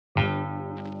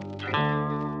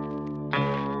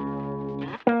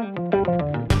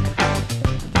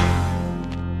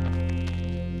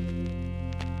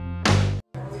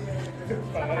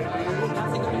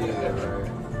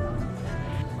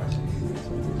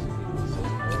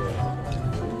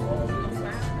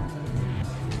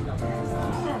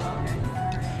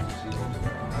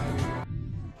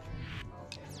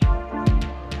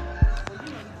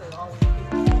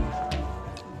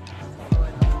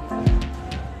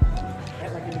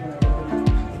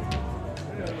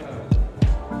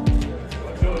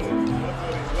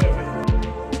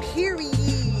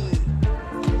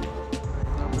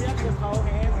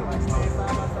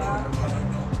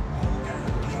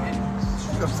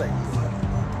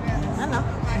I know.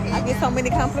 I get so many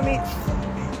compliments.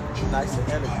 Nice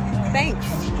and elegant. Thanks.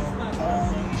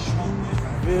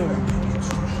 Yeah.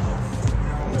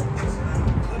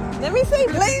 Let me see.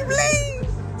 Bling, bling.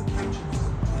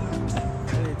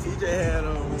 Hey, TJ had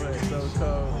on one so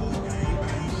cold.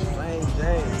 Plain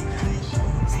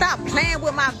Jane. Stop playing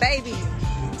with my baby.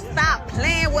 Stop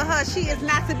playing with her. She is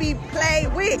not to be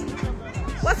played with.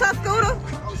 What's up, Scooter?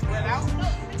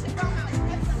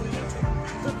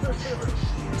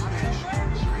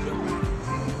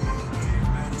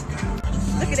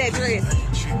 Look at that dress.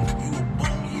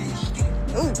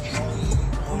 Ooh.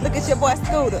 Look at your boy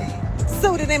Scooter.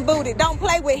 Suited and booted. Don't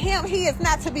play with him. He is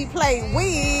not to be played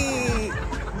with.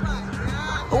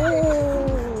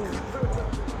 Ooh.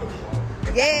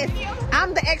 Yes.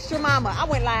 I'm the extra mama. I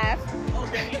went live.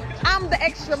 I'm the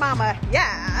extra mama.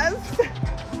 Yes.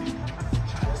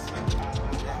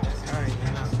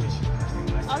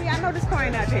 Oh yeah, I know this car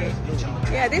ain't out yet.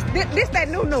 Yeah, this that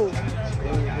new.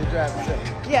 It drives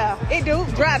itself. Yeah, it do.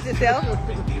 Drives itself.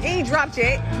 It ain't dropped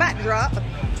yet. About to drop.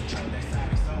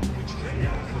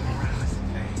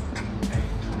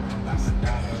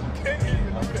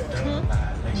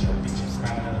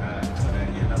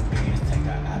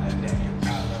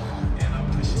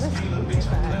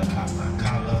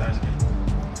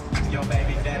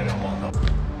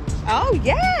 Oh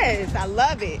yes, I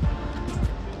love it.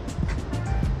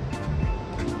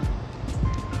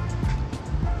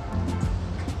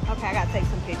 Okay, I gotta take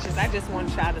some pictures. I just want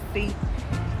y'all to see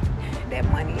that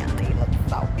money on me. Looks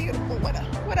so beautiful. What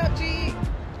up, G?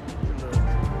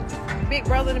 Big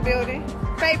brother in the building.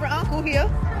 Favorite uncle here.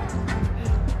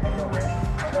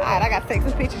 Alright, I gotta take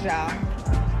some pictures, y'all.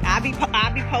 I'll be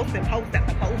posting post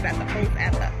after post after post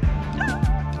after.